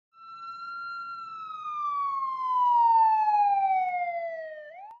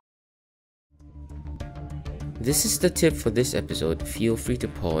This is the tip for this episode. Feel free to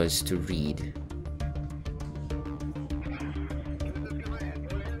pause to read.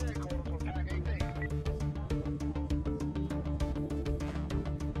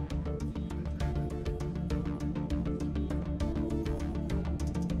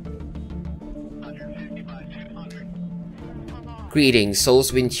 Greetings,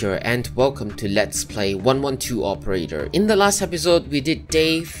 Soulswind here, and welcome to Let's Play 112 Operator. In the last episode, we did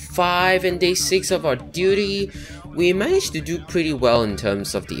day 5 and day 6 of our duty. We managed to do pretty well in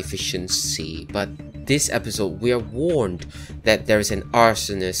terms of the efficiency, but this episode, we are warned that there's an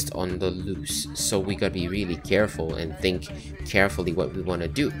arsonist on the loose, so we gotta be really careful and think carefully what we want to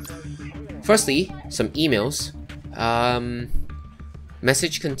do. Firstly, some emails.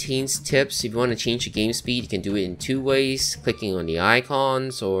 Message contains tips. If you want to change your game speed, you can do it in 2 ways: clicking on the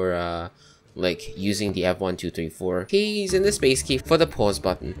icons or like using the F1, 2, 3, 4 keys and the space key for the pause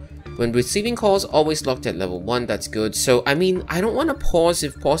button. When receiving calls, always locked at level 1, that's good. So I mean, I don't want to pause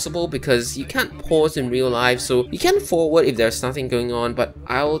if possible because you can't pause in real life, so you can forward if there's nothing going on, but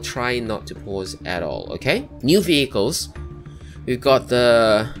I'll try not to pause at all, okay? New vehicles. We've got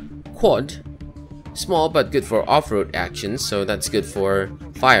the quad. Small but good for off-road actions, so that's good for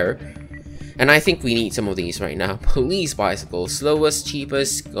fire. And I think we need some of these right now. Police bicycle, slowest,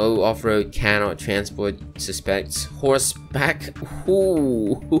 cheapest, go off-road, cannot transport suspects. Horseback,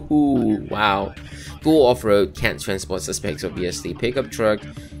 ooh, wow. Go off-road, can't transport suspects obviously. Pickup truck,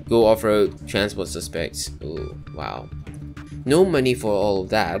 go off-road, transport suspects. Ooh, wow. No money for all of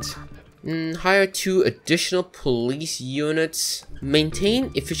that. Hire 2 additional police units.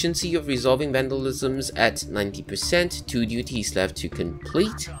 Maintain efficiency of resolving vandalisms at 90%. 2 duties left to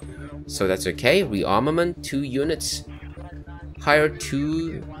complete, so that's okay. Rearmament 2 units. Hire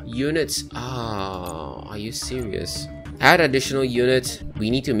 2 units. Ah, are you serious? Add additional unit.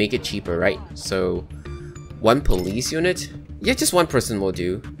 We need to make it cheaper, right? So 1 police unit. Yeah, just 1 person will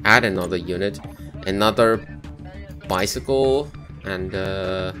do. Add another unit. Another bicycle and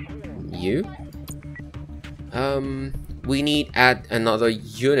you. We need add another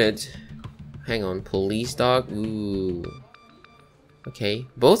unit. Hang on, police dog. Ooh. Okay,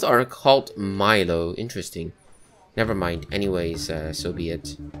 both are called Milo. Interesting. Never mind. Anyways, so be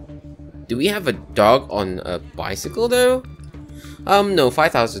it. Do we have a dog on a bicycle though? No,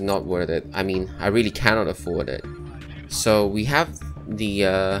 5,000 is not worth it. I mean, I really cannot afford it. So we have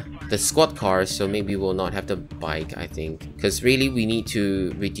the squad car, so maybe we'll not have the bike, I think, because really we need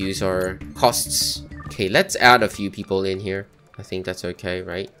to reduce our costs. Okay, let's add a few people in here. I think that's okay,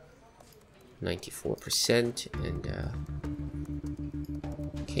 right? 94% and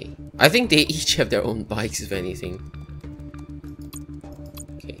okay, I think they each have their own bikes if anything.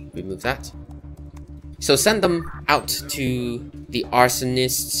 Okay, remove that. So send them out to the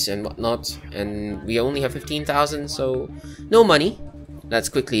arsonists and whatnot, and we only have 15,000, so no money. Let's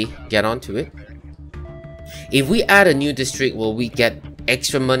quickly get onto it. If we add a new district, will we get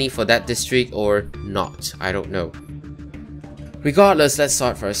extra money for that district or not? I don't know. Regardless, let's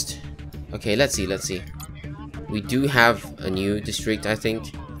start first. Okay, let's see. We do have a new district, I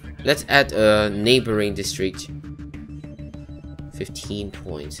think. Let's add a neighboring district. 15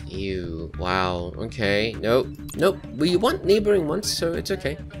 points. Ew. Wow. Okay. Nope. We want neighboring ones, so it's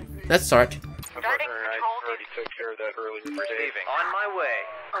okay. Let's start. On my way.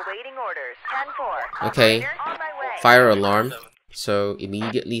 Awaiting orders. 10-4. Okay. Fire alarm. So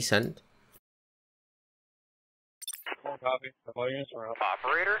immediately send.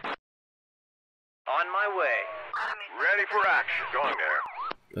 Operator. On my way. Ready for action. Going there.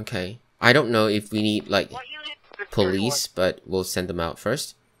 Okay. I don't know if we need like police, but we'll send them out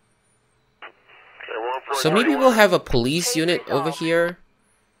first. So maybe we'll have a police unit over here.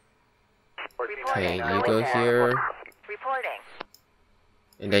 Okay, you go here.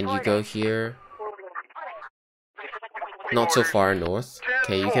 And then you go here. Not so far north.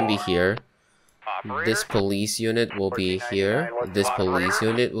 Okay, you can be here. This police unit will be here. This police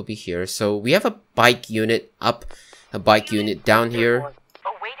unit will be here. So we have a bike unit up, a bike unit down here.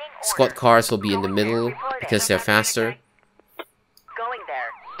 Squad cars will be in the middle because they're faster.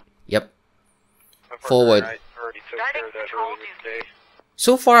 Yep. Forward.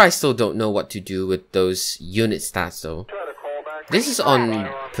 So far, I still don't know what to do with those unit stats though. This is on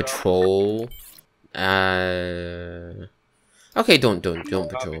patrol. Okay, don't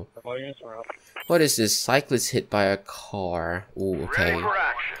patrol. What is this? Cyclist hit by a car. Ooh, okay.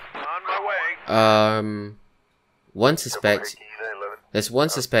 One suspect. There's one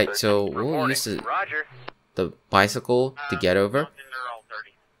suspect, so we'll use the bicycle to get over.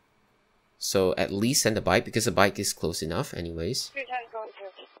 So at least send a bike because the bike is close enough anyways.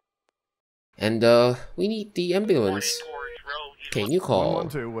 And we need the ambulance. Can you call?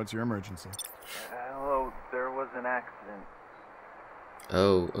 112, what's your emergency? Hello, there was an accident.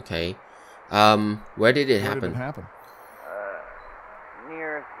 Oh, okay. Where did it happen?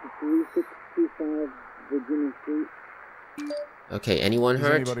 Near 3625 Virginia Street. Okay, anyone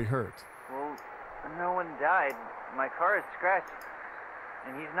hurt? Is anybody hurt? Well, no one died. My car is scratched,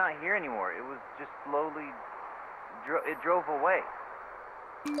 and he's not here anymore. It was just slowly... it drove away.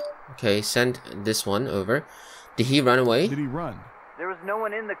 Okay, send this one over. Did he run away? Did he run? There was no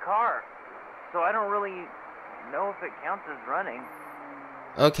one in the car, so I don't really know if it counts as running.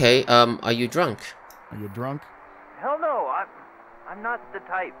 Okay, are you drunk? Are you drunk? Hell no, I'm not the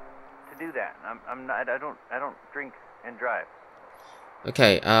type to do that. I'm not. I don't drink and drive.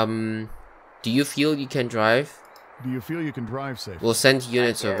 Okay, do you feel you can drive? Do you feel you can drive safely? We'll send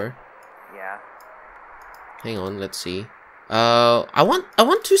units over. Yeah. Hang on, let's see. I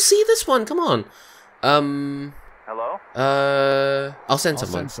want to see this one. Come on. Hello? I'll send I'll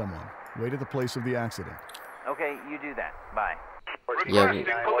someone. send someone. Wait at the place of the accident. Okay, you do that. Bye. Yeah. Police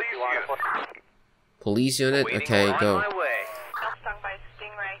unit. Police unit. Waiting Okay, on go. my way. Stung by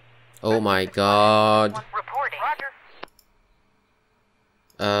stingray. Oh my god. Reporting.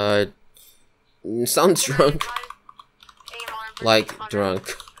 Roger. Sounds drunk. Like drunk.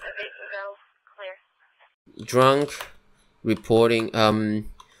 Go. Clear. Drunk. Reporting.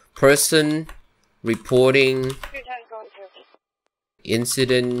 Person reporting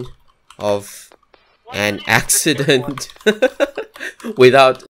incident of an accident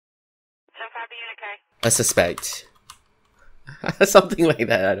without a suspect. Something like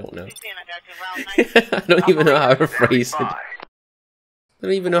that, I don't know. I don't even know how to phrase it. I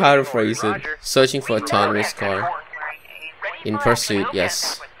don't even know how to phrase it. Searching for autonomous car. In pursuit,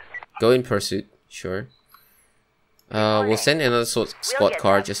 yes. Go in pursuit, sure. We'll send another squad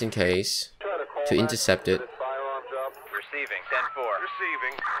car just in case to intercept it. Receiving. 10-4.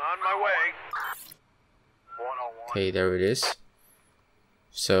 Receiving. On my way. Okay, there it is.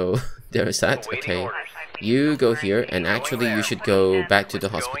 So, there's that. Okay. You go here, and actually you should go back to the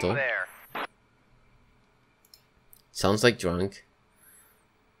hospital. Sounds like drunk.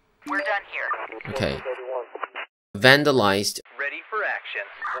 We're done here. Okay. Vandalized Ready for action.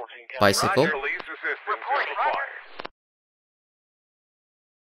 bicycle. Roger. Police assistance is required.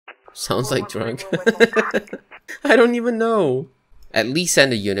 Sounds like drunk. I don't even know. At least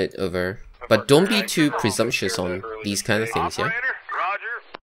send a unit over. But don't be too presumptuous on these kind of things, yeah? Operator, Roger.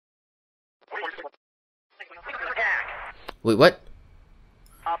 Wait, what?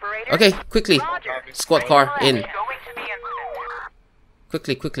 Operator. Okay, quickly. Squad car, in. Going to be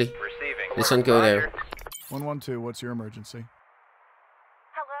Quickly, quickly. Receiving. This one go there. 112, what's your emergency?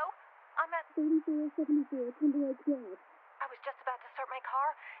 Hello? I'm at 3474 Timberlake Drive. I was just about to start my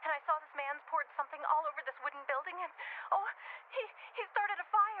car, and I saw this man's poured something all over this wooden building, and he started a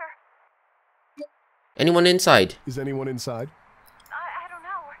fire. Anyone inside? Is anyone inside? I don't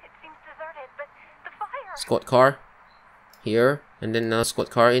know. It seems deserted, but the fire. Squad car. Here. And then another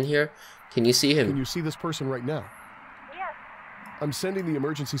squad car in here. Can you see Can him? you see this person right now? Yes, I'm sending the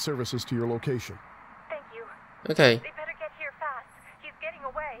emergency services to your location. thank you. Okay. They better get here fast. He's getting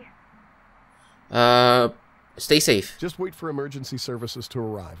away. Stay safe. Just wait for emergency services to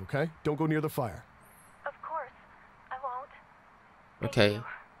arrive, okay? Don't go near the fire. Of course. I won't. Okay.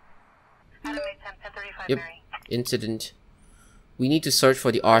 Adam 1035 Yep. Incident. We need to search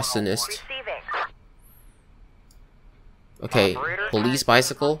for the arsonist. Receiving. Okay. Police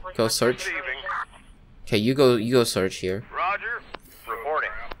bicycle. Go search. Receiving. Okay, you go search here. Roger.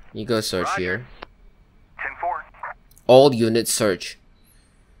 Reporting. You go search here. 10-4. All units search.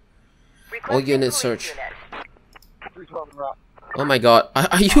 All units search. Oh my god.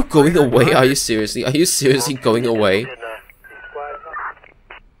 Are you going away? Are you seriously? Are you seriously going away?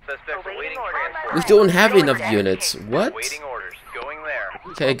 Suspects awaiting transport. We don't have enough units. What? Waiting orders. Going there.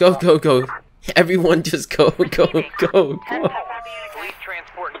 Okay, go, go, go. Everyone just go, go, go, go. Police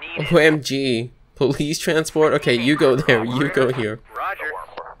transport needed. OMG. Police transport? Okay, you go there. You go here. Roger.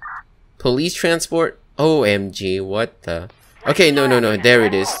 Police transport? OMG, what the? Okay, no, no, no. There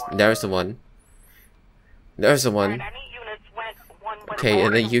it is. There's the one. There's the one. Okay,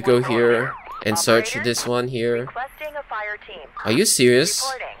 and then you go here and search this one here. Requesting a fire team. Are you serious?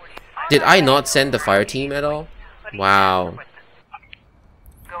 Reporting. Did I not send the fire team at all? Wow.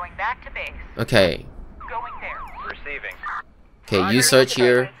 Going back to base. Okay. Going there. Receiving. Okay, you search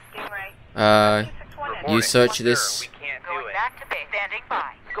here. You search Sir, this. we can't do Going it. back to base. Standing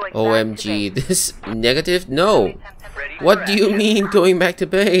by. Going OMG, this negative? No. Ready for What do you action. mean going back to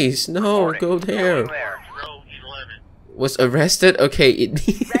base? No, go there. Going there. Was arrested? Okay, it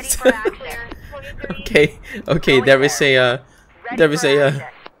Ready means for action. Okay, okay, there is a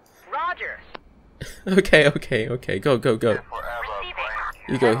Roger. Okay, go. Receiving.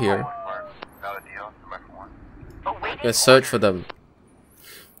 You go here. Awaiting Let's search for them.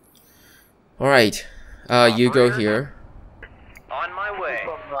 Alright, you go here. On my way.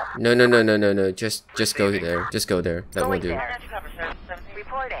 No, just go there. Just go there. That will going do. there.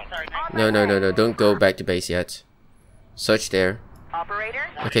 Reporting. No, don't go back to base yet. Search there. Operator.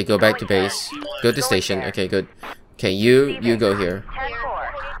 Okay, go back to Going there. base. Go to Going station. there. Okay, good. Okay, you go here.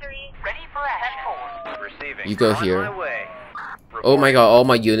 10-4. Ready for action. Receiving. You go On here. my way. Oh my god, all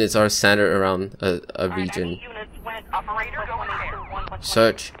my units are centered around a region. Operator going there.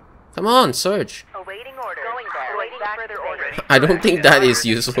 Search. Come on, search. Awaiting orders. Going there. Awaiting further orders. I don't think that is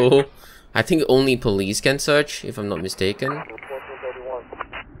useful. I think only police can search, if I'm not mistaken.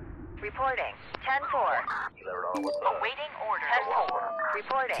 Reporting. 10-4. Awaiting orders. 10-4.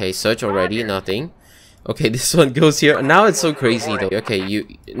 Reporting. Okay, search already, nothing. Okay, this one goes here. Now it's so crazy though. Okay,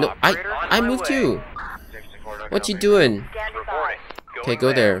 no, I moved you. What you doing? Stand Reporting. aside. Okay,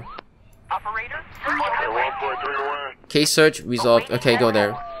 go there. Operator. Case search resolved. Okay, go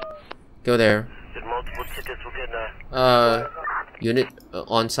there. Go there. Unit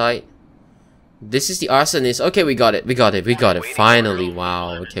on site. This is the arsonist. Okay, we got it. Finally,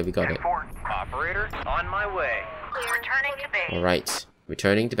 wow. Okay, we got it. Operator, on my way. Returning to base. Alright,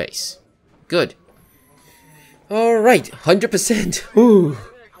 returning to base. Good. Alright, 100%. Ooh.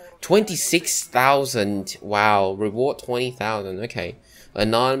 26,000. Wow, reward 20,000. Okay.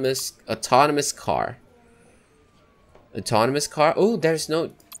 Autonomous car. Autonomous car? Oh, there's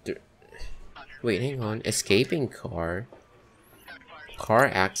no... Wait, hang on. Escaping car. Car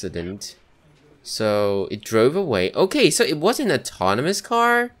accident. So, it drove away. Okay, so it was an autonomous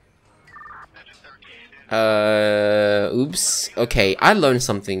car? Oops. Okay, I learned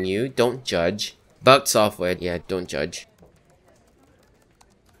something new. Don't judge. Bugged software. Yeah, don't judge.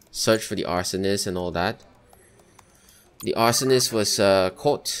 Search for the arsonist and all that. The arsonist was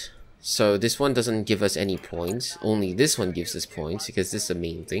caught. So this one doesn't give us any points. Only this one gives us points because this is the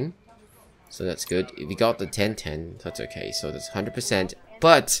main thing. So that's good. If we got the 10-10, that's okay. So that's 100%.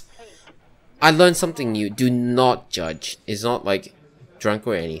 But I learned something new. Do not judge. It's not like drunk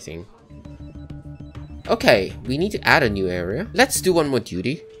or anything. Okay, we need to add a new area. Let's do one more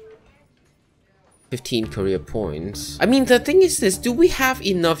duty. 15 career points. I mean, the thing is this. Do we have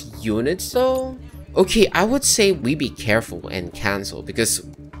enough units though? Okay, I would say we be careful and cancel because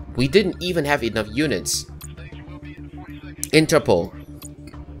we didn't even have enough units. Interpol.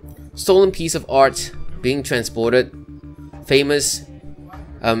 Stolen piece of art being transported. Famous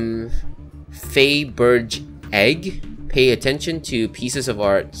Feyberg egg. Pay attention to pieces of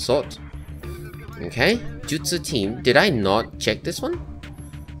art sought. Okay. Jutsu team. Did I not check this one?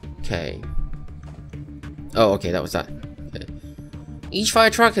 Okay. Oh, okay, that was that. Okay. Each fire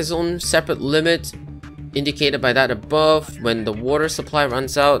truck has its own separate limit, indicated by that above. When the water supply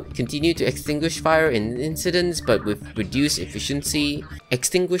runs out, continue to extinguish fire in incidents, but with reduced efficiency.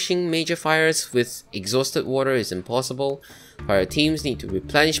 Extinguishing major fires with exhausted water is impossible. Fire teams need to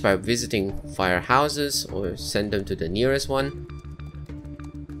replenish by visiting firehouses or send them to the nearest one.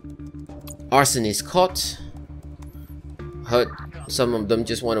 Arson is caught. Hurt. Some of them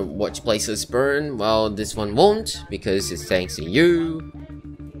just want to watch places burn. Well, this one won't because it's thanks to you.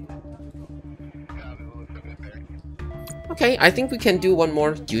 Okay, I think we can do one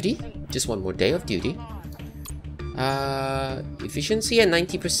more duty. Just one more day of duty. Efficiency at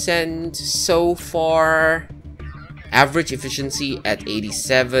 90% so far. Average efficiency at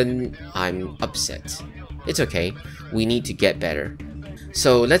 87. I'm upset. It's okay. We need to get better.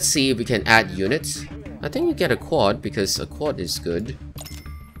 So let's see if we can add units. I think we get a quad because a quad is good.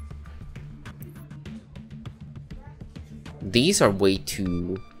 These are way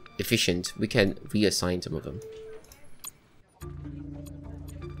too efficient. We can reassign some of them.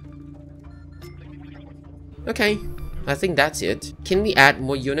 Okay, I think that's it. Can we add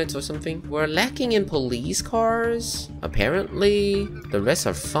more units or something? We're lacking in police cars, apparently. The rest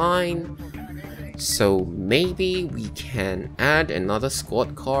are fine. So maybe we can add another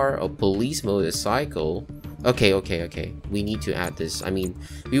squad car or police motorcycle. Okay. We need to add this. I mean,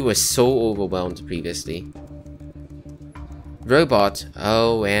 we were so overwhelmed previously. Robot,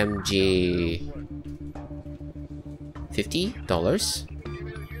 OMG. $50?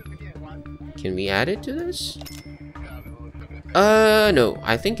 Can we add it to this? No,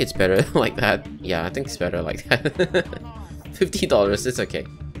 I think it's better like that. Yeah, I think it's better like that. $50, it's okay.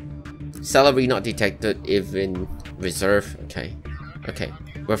 Salary not detected if in reserve. Okay,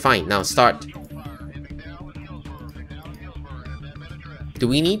 we're fine. Now start. Do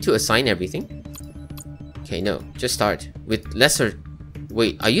we need to assign everything? Okay, no. Just start. With lesser...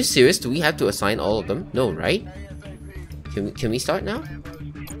 Wait, are you serious? Do we have to assign all of them? No, right? Can we start now?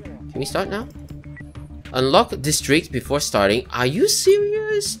 Can we start now? Unlock districts before starting. Are you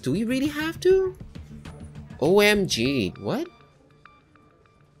serious? Do we really have to? OMG. What?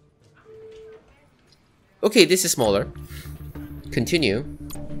 Okay, this is smaller. Continue.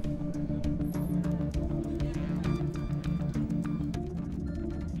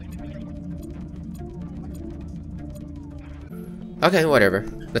 Okay, whatever.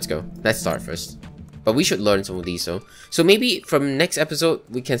 Let's go. Let's start first. But we should learn some of these though. So maybe from next episode,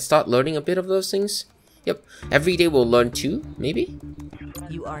 we can start learning a bit of those things. Yep. Every day we'll learn 2, maybe?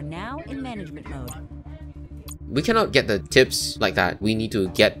 You are now in management mode. We cannot get the tips like that. We need to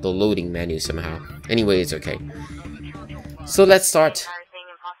get the loading menu somehow. Anyway, it's okay. So let's start.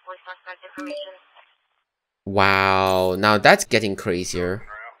 Wow, now that's getting crazier.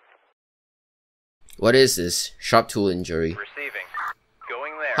 What is this? Sharp tool injury. Receiving.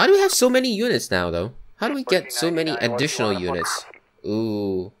 Going there. How do we have so many units now though? How do we get so many additional units?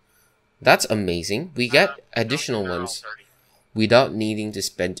 Ooh, that's amazing. We get additional ones without needing to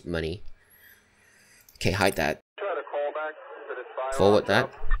spend money. Okay, hide that. Forward that.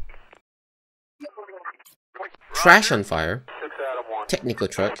 Trash on fire. Technical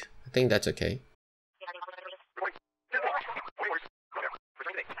truck. I think that's okay.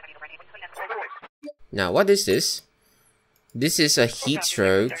 Now, what is this? This is a heat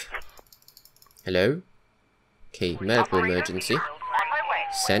stroke. Hello? Okay, medical emergency.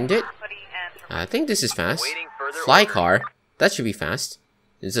 Send it. I think this is fast. Fly car. That should be fast.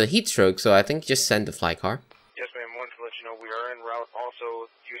 It's a heat stroke, so I think just send the fly car. Yes, ma'am. Wanted to let you know we are en route. Also,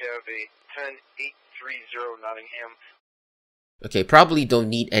 you have a 10830 Nottingham. Okay, probably don't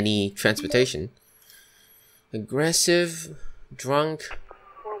need any transportation. Aggressive, drunk.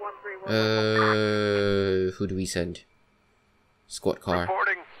 Who do we send? Squad car.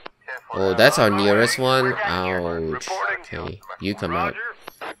 Oh, that's our nearest one. Ouch. Okay, you come out.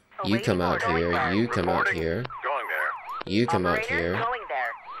 You come out here. You come out here. You come out here.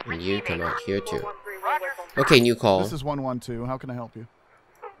 And you come out here too. Okay, new call. This is 112. How can I help you?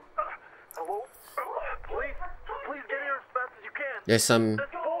 Hello? Please get here as fast as you can. There's some... Boy,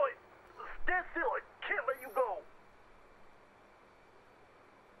 stand still. I can't let you go.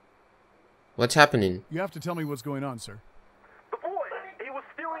 What's happening? You have to tell me what's going on, sir. The boy, he was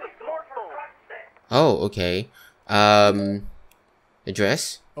stealing a smartphone. Oh, okay.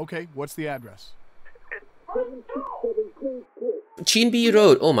 Address? Okay, what's the address? Chinbi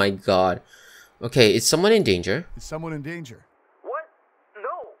Road. Oh my god. Okay, is someone in danger? Is someone in danger? What?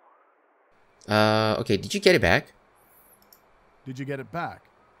 No. Okay, did you get it back? Did you get it back?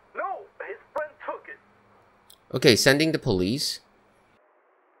 No, his friend took it. Okay, sending the police.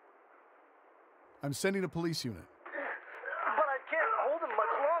 I'm sending a police unit. But I can't hold him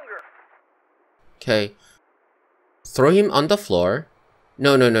much longer. Okay. Throw him on the floor.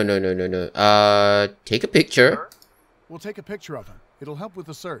 No. Take a picture. We'll take a picture of him. It'll help with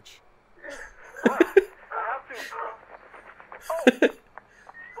the search.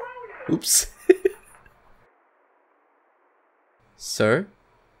 Oops. Sir?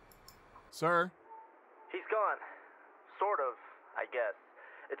 Sir? He's gone. Sort of, I guess.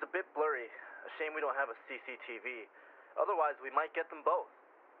 It's a bit blurry. A shame we don't have a CCTV. Otherwise, we might get them both.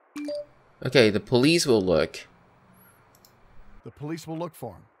 Okay, the police will look. The police will look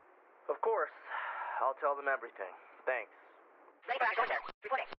for him. Of course. I'll tell them everything. Thanks.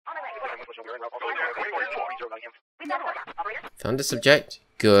 Found the subject?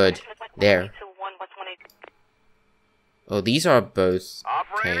 Good. There. Oh, these are both...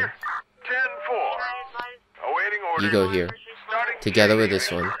 Okay. Operator, 10-4. Awaiting order. You go here. Together with this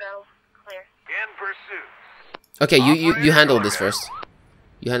one. In pursuit. Okay, you handle this first.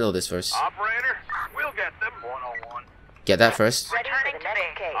 You handle this first. Operator, we'll get them. 101. Get that first. Returning to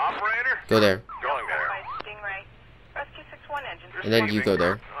base. Operator, Go there. going there. And then you go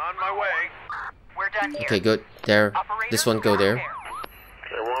there. On my way. We're done here. Okay, good. There. This one go there.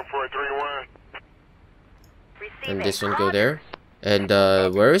 Okay, 1431. And this one go there. And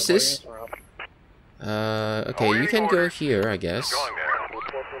where is this? Okay, you can go here, I guess. Going there.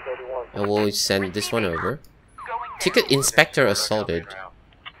 And we'll send this one over. Ticket inspector assaulted.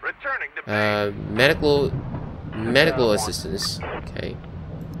 Returning to Medical assistance. Okay.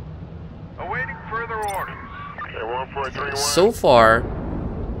 awaiting further orders. Okay, 1431. So far,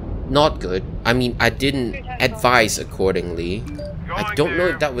 not good. I mean, I didn't advise accordingly. I don't know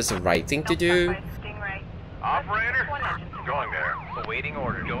if that was the right thing to do. Operator, going there. Awaiting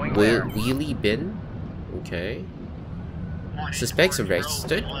order. Going Will there. wheelie bin? Okay. Suspects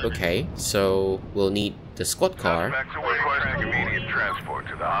arrested. Okay, so we'll need the squad car. Suspects are requesting immediate transport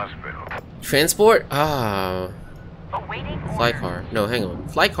to the hospital. Transport? Ah, Awaiting fly car. No, hang on.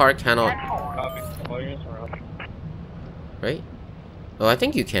 Fly car cannot. Right? Oh, I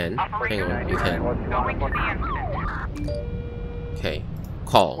think you can. Hang on, you can. going to the incident. Okay.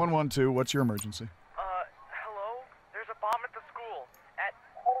 Call. 112, what's your emergency? Hello? There's a bomb at the school. At...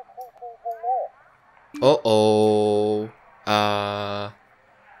 Uh-oh.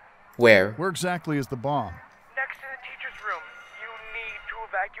 Where? Where exactly is the bomb? Next to the teacher's room. You need to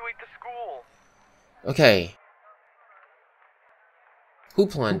evacuate the school. Okay. Who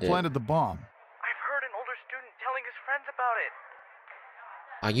planted Who it? planted the bomb? I've heard an older student telling his friends about it.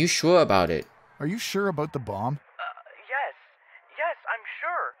 Are you sure about it? Are you sure about the bomb? Yes. Yes, I'm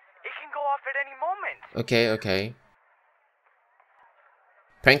sure. It can go off at any moment. Okay, okay.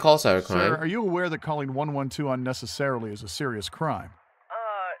 Prank calls are a crime. Sir, are you aware that calling 112 unnecessarily is a serious crime?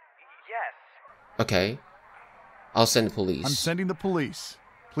 Yes. Okay. I'll send the police. I'm sending the police.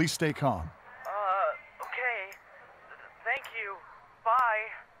 Please stay calm. Okay. Thank you. Bye.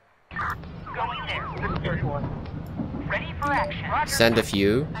 Going there. Ready for action. Roger. Send a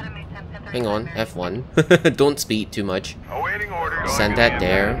few. Hang on, F1. Don't speed too much. Awaiting orders. Send that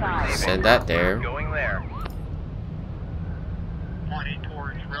there. Send that there. Going there.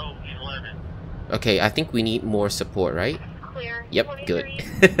 Okay, I think we need more support, right? Clear. Yep, good.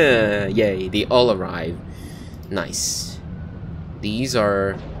 Yay, they all arrive. Nice. These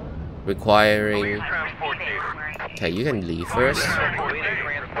are requiring... Transport needed. Okay, you can leave first.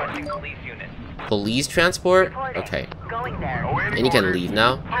 Transporting police unit. Police transport? Okay. Going there. Awaiting And you can orders. leave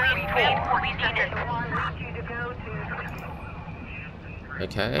now.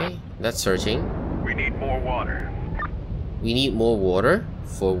 Okay, that's searching. We need more water. We need more water?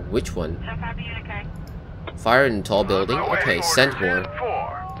 For which one? Fire in tall building? Okay, send more.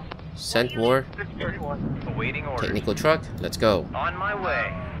 Send more. Awaiting orders. Technical truck, let's go. On my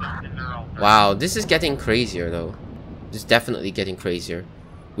way. Wow, this is getting crazier though. This is definitely getting crazier.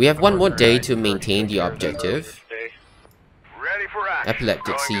 We have one more day to maintain the objective. Ready for action. Epileptic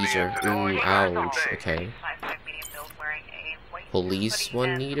Going to the seizure. incident. Ooh, ouch. Okay. Police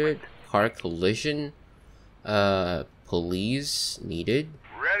one needed. Car collision. Police needed.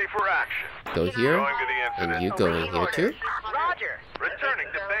 Ready for action. Go here. Going to the incident. And you go in here too. Roger. Returning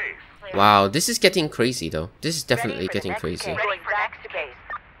to base. Wow, this is getting crazy though. This is definitely getting crazy. Ready for next case.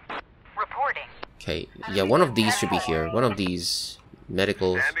 Reporting. Okay, yeah, one of these should be here. One of these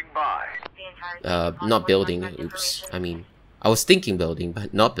medical, Standing by. not building, oops. I mean, I was thinking building,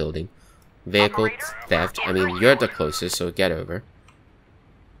 but not building. Vehicle theft, I mean, you're the closest, so get over.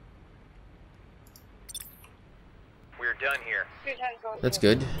 We're done here. That's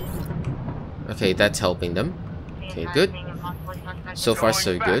good. Okay, that's helping them. Okay, good. So far,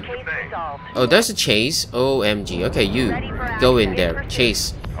 so good. Oh, there's a chase. OMG. Okay, you. Go in there.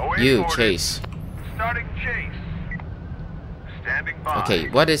 Chase. You, chase. Starting chase. Standing by. Okay,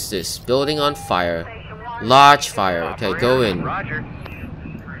 what is this? Building on fire. Large fire. Okay, go in. Roger.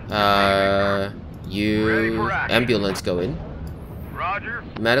 You... Ambulance, go in. Roger.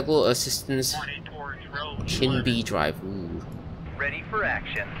 Medical assistance. Chinby Drive. Ooh. Ready for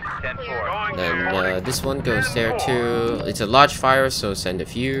action. 10-4. Going Then there. this one goes there too. It's a large fire, so send a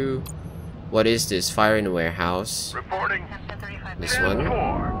few. What is this? Fire in a warehouse. Reporting. This one.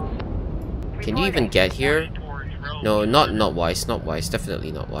 10-4. Can you even get here? No, not wise. Not wise.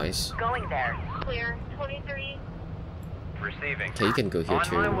 Definitely not wise. Going there. Clear. 23. Receiving. Okay, you can go here On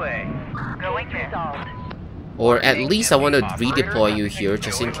my too. way. Going there. Or at least I want to redeploy you here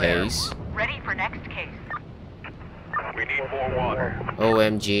just in case. Ready for next case. We need more water.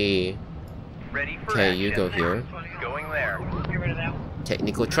 OMG. Ready for Okay, action. you go here. Going there.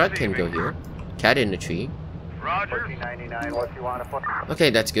 Technical truck can go here. Cat in the tree. Roger. Okay,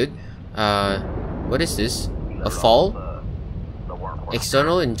 that's good. What is this? A fall?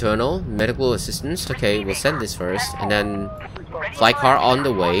 External, internal, medical assistance. Okay, we'll send this first, and then fly car on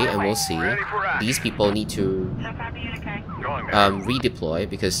the way, and we'll see. These people need to Going there. redeploy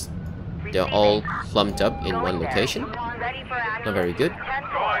because they're all clumped up in one location. Ready for action. Not very good.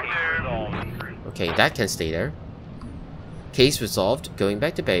 Going there. Okay, that can stay there. Case resolved. Going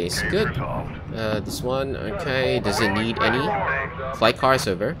back to base. Good. Resolved. This one. Okay. Does it need any? Flight cars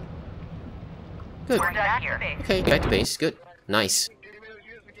over. Good. We're done here. Okay, back to base. Good. Nice.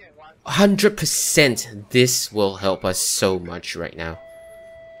 100% this will help us so much right now.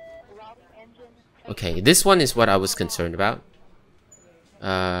 Okay, this one is what I was concerned about.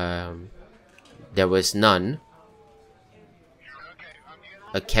 There was none.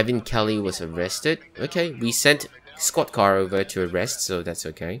 Kevin Kelly was arrested. Okay, we sent squad car over to arrest, so that's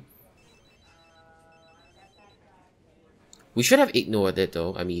okay. We should have ignored it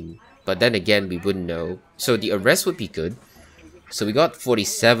though, I mean, but then again, we wouldn't know. So the arrest would be good. So we got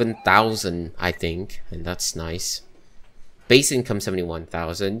 47,000, I think, and that's nice. Base income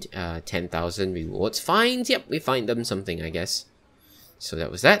 71,000, 10,000 rewards. Fines, yep, we find them something, I guess. So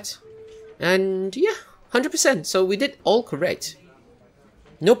that was that. And yeah, 100%, so we did all correct.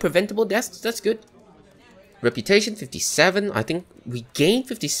 No preventable deaths, that's good. Reputation 57, I think we gained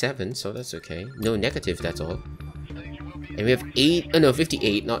 57, so that's okay. No negative, that's all. And we have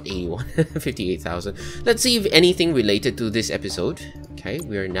 58, not 81. 58,000. Let's see if anything related to this episode. Okay,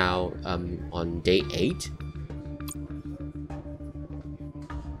 we are now on day 8.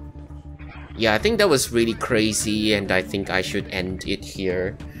 Yeah, I think that was really crazy, and I think I should end it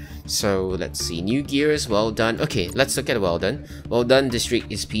here. So let's see, new gears, well done. Okay, let's look at well done. Well done,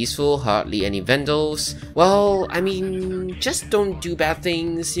 district is peaceful, hardly any vandals. Well, I mean, just don't do bad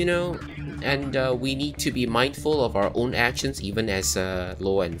things, you know. And we need to be mindful of our own actions, even as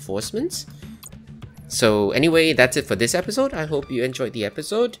law enforcement. So anyway, that's it for this episode. I hope you enjoyed the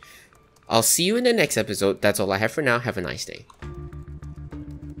episode. I'll see you in the next episode. That's all I have for now. Have a nice day.